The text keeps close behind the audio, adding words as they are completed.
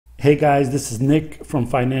Hey guys, this is Nick from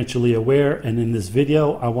Financially Aware, and in this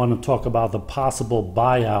video I want to talk about the possible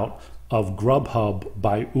buyout of Grubhub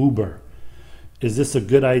by Uber. Is this a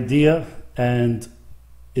good idea, and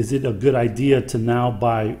is it a good idea to now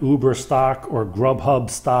buy Uber stock or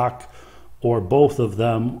Grubhub stock, or both of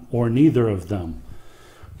them, or neither of them?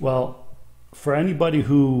 Well, for anybody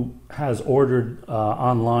who has ordered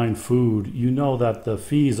online food, you know that the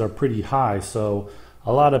fees are pretty high, so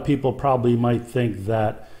a lot of people probably might think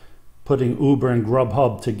that putting Uber and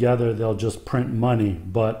Grubhub together, they'll just print money,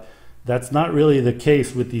 but that's not really the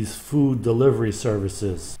case with these food delivery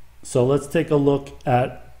services. So let's take a look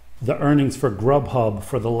at the earnings for Grubhub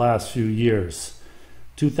for the last few years.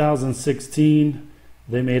 2016,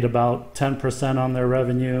 they made about 10% on their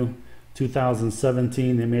revenue.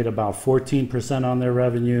 2017, they made about 14% on their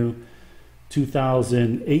revenue.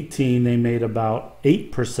 2018, they made about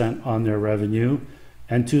 8% on their revenue.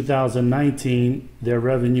 And 2019, their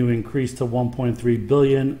revenue increased to 1.3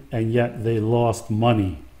 billion, and yet they lost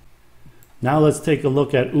money. Now let's take a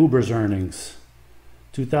look at Uber's earnings.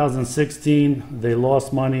 2016, they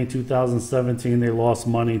lost money. 2017, they lost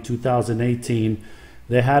money. 2018,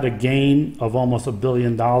 they had a gain of almost $1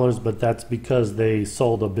 billion, but that's because they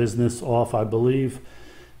sold a business off, I believe.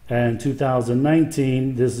 And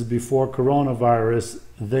 2019, this is before coronavirus,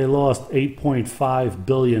 they lost $8.5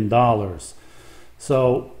 billion.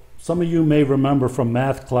 So some of you may remember from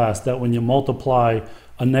math class that when you multiply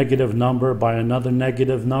a negative number by another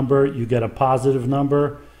negative number, you get a positive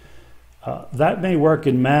number. That may work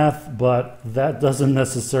in math, but that doesn't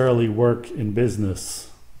necessarily work in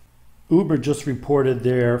business. Uber just reported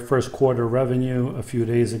their first quarter revenue a few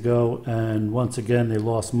days ago, and once again they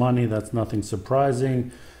lost money. That's nothing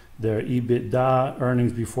surprising. Their EBITDA,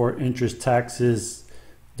 earnings before interest, taxes,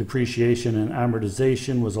 depreciation and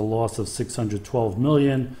amortization, was a loss of 612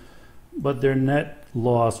 million, but their net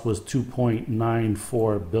loss was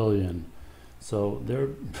 2.94 billion. So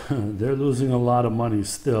they're losing a lot of money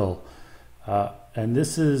still. And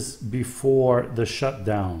this is before the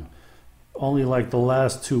shutdown. Only like the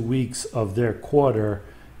last 2 weeks of their quarter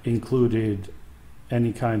included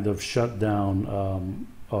any kind of shutdown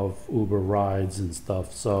of Uber rides and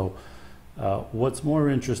stuff. So what's more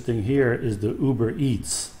interesting here is the Uber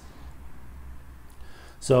Eats.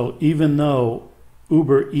 So even though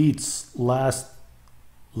Uber Eats last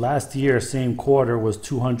year, same quarter, was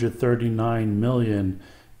 239 million,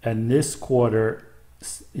 and this quarter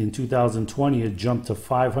in 2020 it jumped to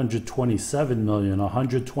 527 million,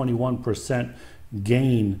 121%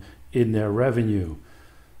 gain in their revenue.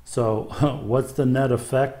 So what's the net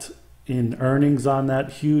effect in earnings on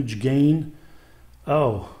that huge gain?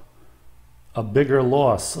 Oh, a bigger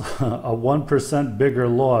loss, a 1% bigger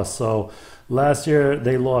loss. So last year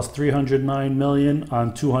they lost 309 million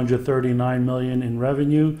on 239 million in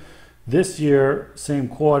revenue. This year, same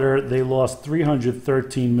quarter, they lost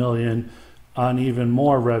 313 million on even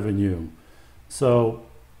more revenue. So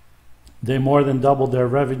they more than doubled their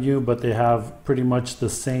revenue, but they have pretty much the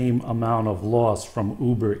same amount of loss from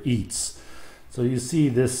Uber Eats. So you see,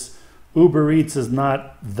 this Uber Eats is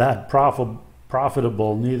not that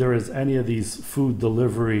profitable, neither is any of these food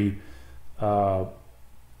delivery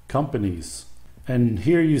companies. And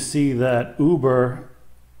here you see that Uber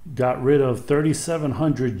got rid of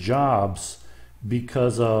 3,700 jobs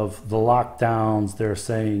because of the lockdowns. They're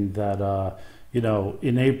saying that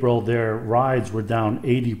in April their rides were down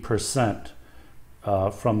 80%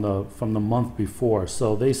 from the month before.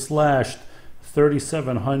 So they slashed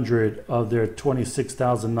 3,700 of their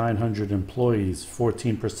 26,900 employees,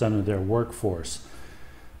 14% of their workforce.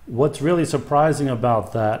 What's really surprising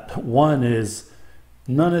about that, one, is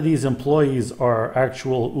none of these employees are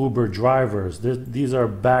actual Uber drivers. These are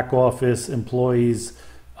back office employees,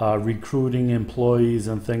 recruiting employees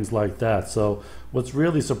and things like that. So what's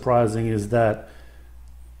really surprising is that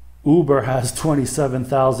Uber has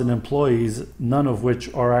 27,000 employees, none of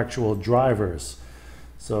which are actual drivers.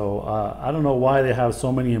 So I don't know why they have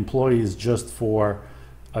so many employees just for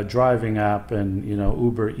a driving app and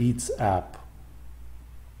Uber Eats app.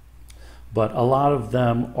 But a lot of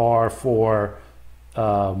them are for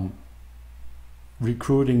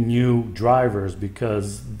recruiting new drivers,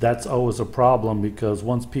 because that's always a problem, because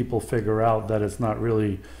once people figure out that it's not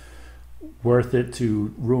really worth it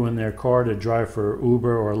to ruin their car to drive for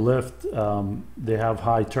Uber or Lyft, they have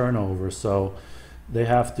high turnover. So they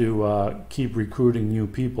have to keep recruiting new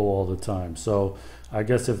people all the time. So I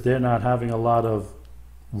guess if they're not having a lot of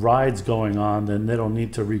rides going on, then they don't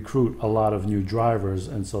need to recruit a lot of new drivers,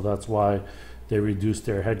 and so that's why they reduced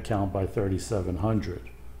their headcount by 3,700.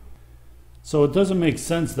 So it doesn't make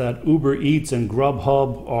sense that Uber Eats and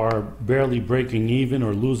Grubhub are barely breaking even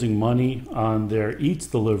or losing money on their Eats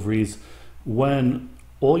deliveries when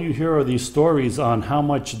all you hear are these stories on how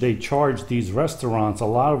much they charge these restaurants. A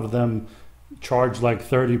lot of them charge like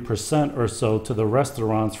 30% or so to the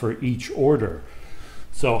restaurants for each order.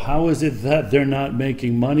 So how is it that they're not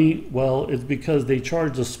making money? Well, it's because they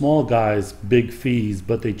charge the small guys big fees,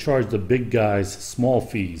 but they charge the big guys small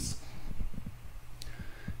fees.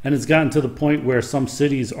 And it's gotten to the point where some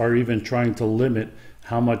cities are even trying to limit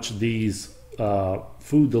how much these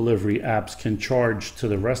food delivery apps can charge to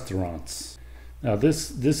the restaurants. Now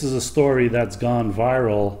this is a story that's gone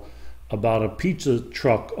viral about a pizza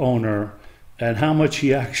truck owner and how much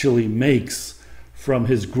he actually makes from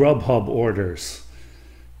his Grubhub orders.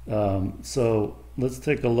 So let's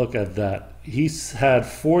take a look at that. He's had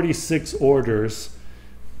 46 orders.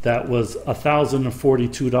 That was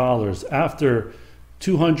 $1,042 after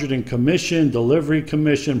 $200 in commission, delivery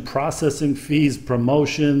commission, processing fees,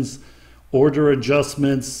 promotions, order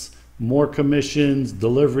adjustments, more commissions,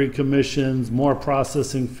 delivery commissions, more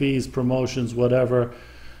processing fees, promotions, whatever.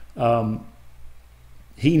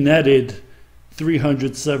 He netted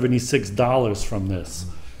 $376 from this.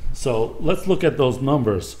 So let's look at those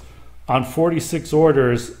numbers. On 46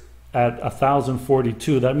 orders at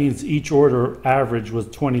 $1,042, that means each order average was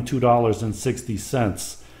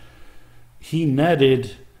 $22.60. He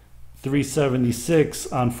netted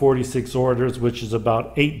 $376 on 46 orders, which is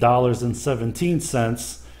about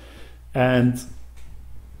 $8.17. And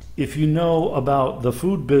if you know about the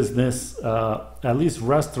food business, at least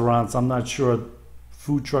restaurants, I'm not sure,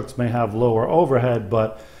 food trucks may have lower overhead,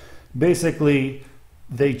 but basically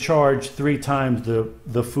they charge 3 times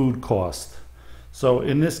the food cost. So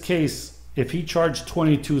in this case, if he charged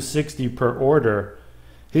 $22.60 per order,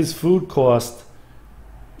 his food cost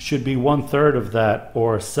should be 1/3 of that,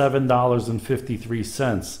 or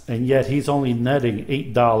 $7.53, and yet he's only netting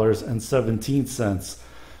 $8.17.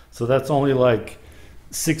 So that's only like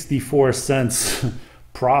 64 cents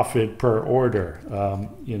profit per order.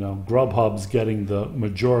 Grubhub's getting the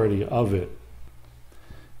majority of it.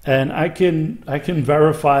 And I can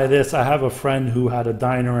verify this. I have a friend who had a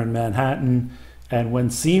diner in Manhattan, and when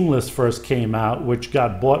Seamless first came out, which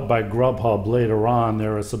got bought by Grubhub later on,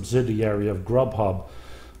 they're a subsidiary of Grubhub,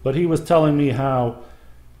 but he was telling me how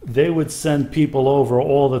they would send people over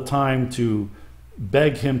all the time to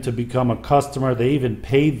beg him to become a customer. They even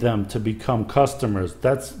paid them to become customers.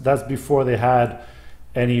 That's before they had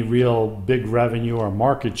any real big revenue or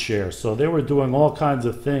market share. So they were doing all kinds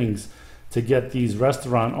of things to get these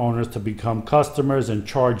restaurant owners to become customers and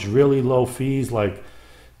charge really low fees, like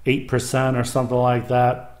 8% or something like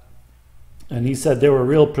that. And he said they were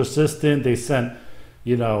real persistent. They sent,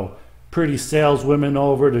 pretty saleswomen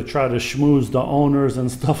over to try to schmooze the owners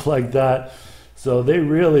and stuff like that. So they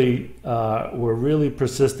really were really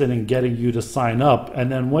persistent in getting you to sign up.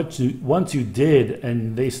 And then once you did,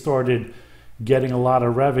 and they started getting a lot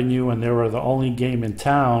of revenue, and they were the only game in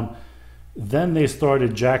town, then they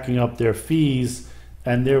started jacking up their fees,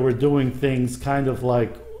 and they were doing things kind of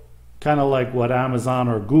like what Amazon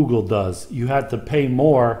or Google does. You had to pay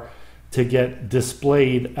more to get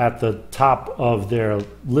displayed at the top of their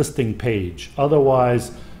listing page.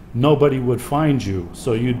 Otherwise, nobody would find you,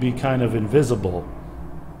 so you'd be kind of invisible.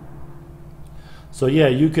 So yeah,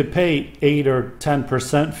 you could pay 8 or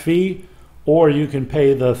 10% fee, or you can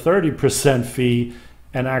pay the 30% fee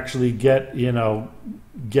and actually get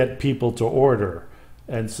people to order.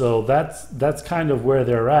 And so that's kind of where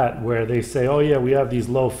they're at, where they say, oh yeah, we have these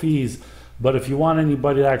low fees, but if you want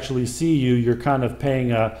anybody to actually see you, you're kind of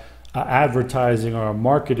paying a advertising or a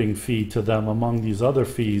marketing fee to them among these other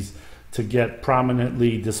fees to get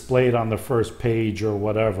prominently displayed on the first page or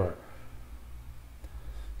whatever.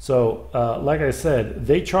 So like I said,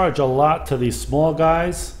 they charge a lot to these small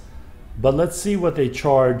guys, but let's see what they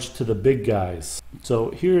charge to the big guys.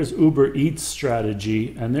 So here's Uber Eats'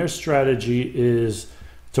 strategy, and their strategy is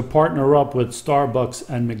to partner up with Starbucks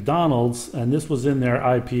and McDonald's, and this was in their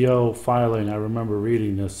IPO filing. I remember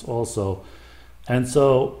reading this also. And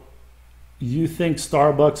so you think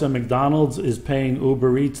Starbucks and McDonald's is paying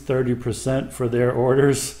Uber Eats 30% for their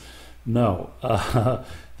orders? No,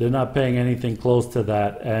 they're not paying anything close to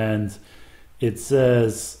that. And it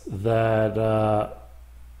says that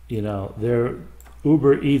their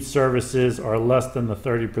Uber Eats services are less than the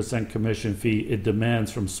 30% commission fee it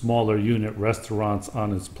demands from smaller unit restaurants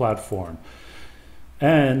on its platform.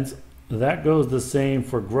 And that goes the same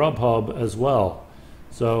for Grubhub as well.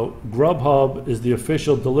 So Grubhub is the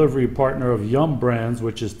official delivery partner of Yum Brands,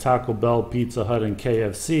 which is Taco Bell, Pizza Hut, and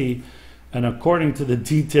KFC. And according to the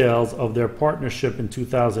details of their partnership in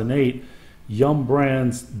 2008, Yum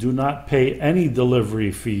brands do not pay any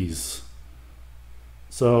delivery fees.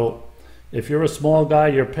 So if you're a small guy,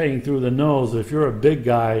 you're paying through the nose. If you're a big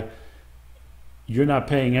guy, you're not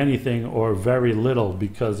paying anything or very little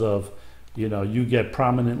because of, you get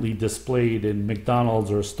prominently displayed in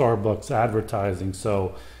McDonald's or Starbucks advertising.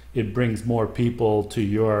 So it brings more people to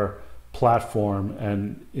your platform,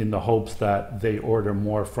 and in the hopes that they order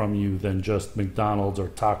more from you than just McDonald's or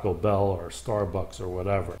Taco Bell or Starbucks or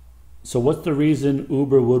whatever. So what's the reason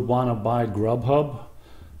Uber would want to buy Grubhub?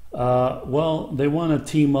 Well, they want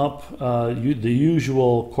to team up. The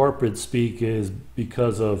usual corporate speak is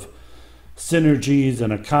because of synergies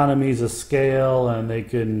and economies of scale, and they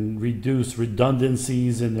can reduce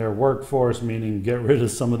redundancies in their workforce, meaning get rid of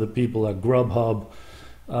some of the people at Grubhub.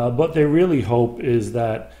 What they really hope is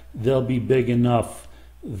that they'll be big enough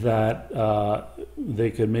that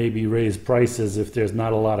they could maybe raise prices if there's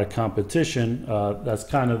not a lot of competition. That's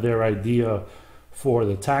kind of their idea for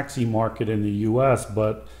the taxi market in the US,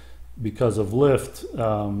 but because of Lyft,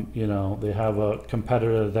 they have a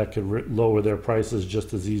competitor that could lower their prices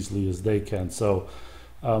just as easily as they can. So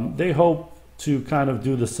they hope to kind of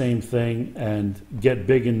do the same thing and get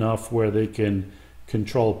big enough where they can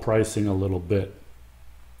control pricing a little bit.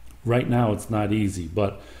 Right now it's not easy,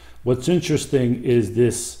 but what's interesting is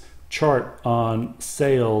this chart on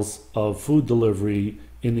sales of food delivery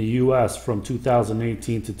in the US from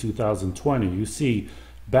 2018 to 2020. You see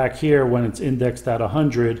back here when it's indexed at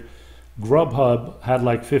 100, Grubhub had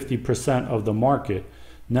like 50% of the market.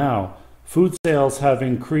 Now, food sales have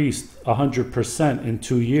increased 100% in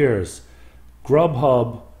 2 years.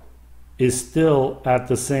 Grubhub is still at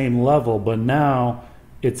the same level, but now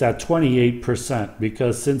it's at 28%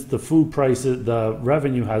 because since the food prices, the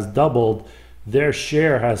revenue has doubled, their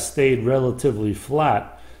share has stayed relatively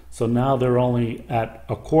flat. So now they're only at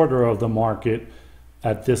a quarter of the market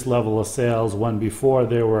at this level of sales, when before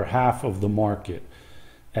they were half of the market.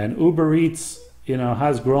 And Uber Eats,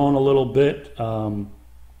 has grown a little bit.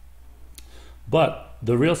 But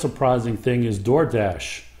the real surprising thing is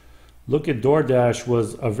DoorDash. Look at DoorDash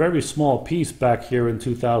was a very small piece back here in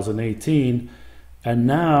 2018. And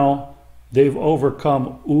now they've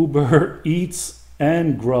overcome Uber Eats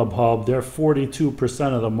and Grubhub. They're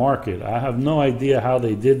 42% of the market. I have no idea how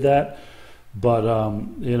they did that, but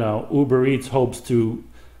Uber Eats hopes to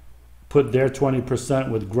put their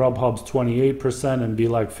 20% with Grubhub's 28% and be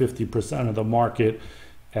like 50% of the market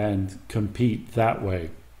and compete that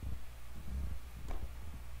way.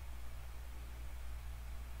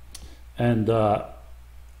 And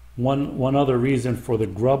one other reason for the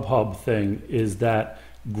Grubhub thing is that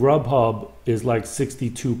Grubhub is like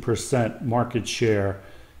 62% market share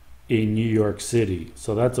in New York City.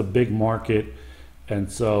 So that's a big market.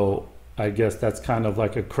 And so I guess that's kind of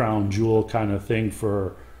like a crown jewel kind of thing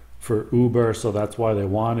for Uber. So that's why they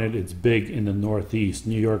want it. It's big in the Northeast,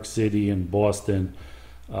 New York City and Boston,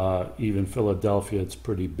 even Philadelphia, it's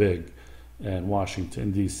pretty big. And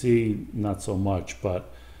Washington, D.C., not so much.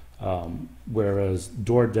 But whereas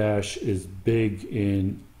DoorDash is big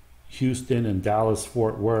in Houston and Dallas,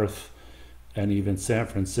 Fort Worth, and even San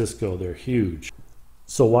Francisco. They're huge.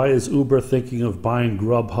 So why is Uber thinking of buying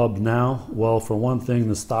Grubhub now? Well, for one thing,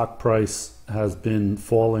 the stock price has been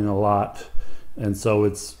falling a lot, and so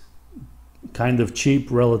it's kind of cheap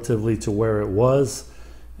relatively to where it was.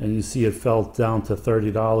 And you see it fell down to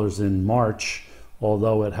 $30 in March,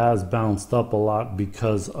 although it has bounced up a lot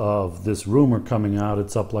because of this rumor coming out.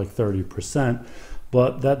 It's up like 30%.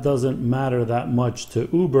 But that doesn't matter that much to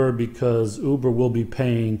Uber because Uber will be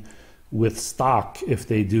paying with stock if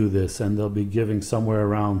they do this, and they'll be giving somewhere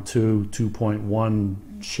around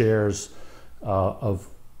 2.1 shares of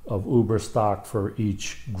Uber stock for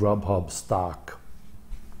each Grubhub stock.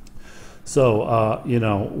 So,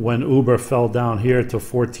 when Uber fell down here to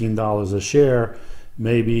 $14 a share,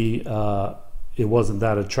 maybe it wasn't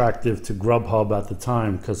that attractive to Grubhub at the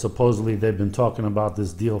time, because supposedly they've been talking about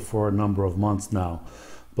this deal for a number of months now.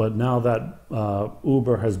 But now that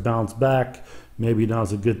Uber has bounced back, maybe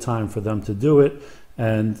now's a good time for them to do it.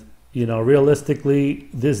 And realistically,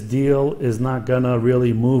 this deal is not gonna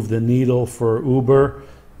really move the needle for Uber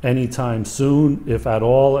anytime soon, if at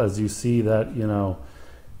all, as you see that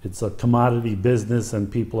it's a commodity business and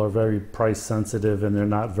people are very price sensitive and they're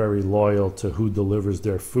not very loyal to who delivers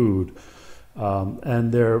their food.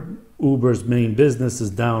 And Uber's main business is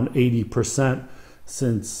down 80%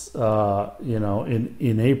 since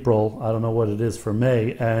in April. I don't know what it is for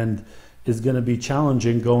May, and is going to be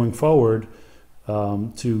challenging going forward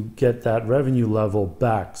to get that revenue level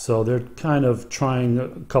back. So they're kind of trying a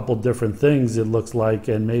couple different things, it looks like,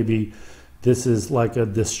 and maybe this is like a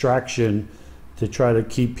distraction to try to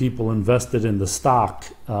keep people invested in the stock,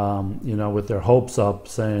 you know, with their hopes up,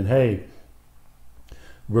 saying, hey,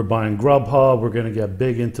 we're buying Grubhub, we're going to get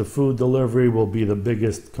big into food delivery, we'll be the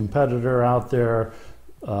biggest competitor out there.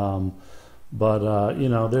 But you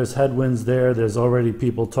know, there's headwinds there. There's already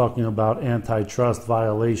people talking about antitrust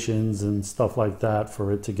violations and stuff like that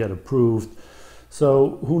for it to get approved.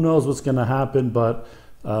 So who knows what's going to happen, but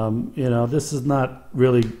you know, this is not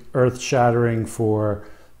really earth-shattering for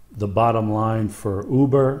the bottom line for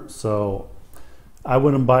Uber. So I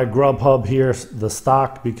wouldn't buy Grubhub here, the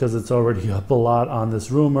stock, because it's already up a lot on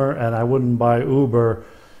this rumor, and I wouldn't buy Uber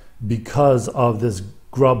because of this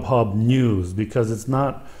Grubhub news, because it's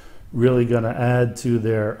not really going to add to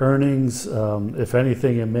their earnings. If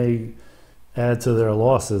anything, it may add to their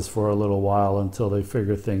losses for a little while until they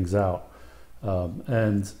figure things out.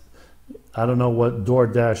 And I don't know what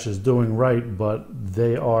DoorDash is doing right, but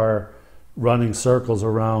they are running circles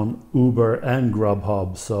around Uber and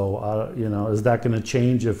Grubhub. So, you know, is that going to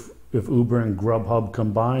change if Uber and Grubhub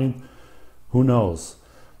combine? Who knows?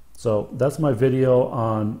 So that's my video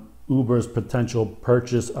on Uber's potential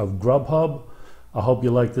purchase of Grubhub. I hope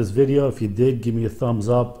you liked this video. If you did, give me a thumbs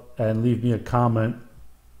up and leave me a comment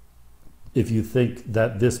if you think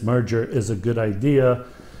that this merger is a good idea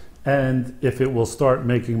and if it will start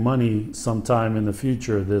making money sometime in the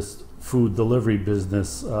future, this food delivery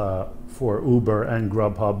business for Uber and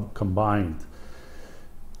Grubhub combined.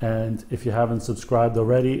 And if you haven't subscribed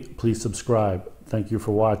already, please subscribe. Thank you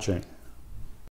for watching.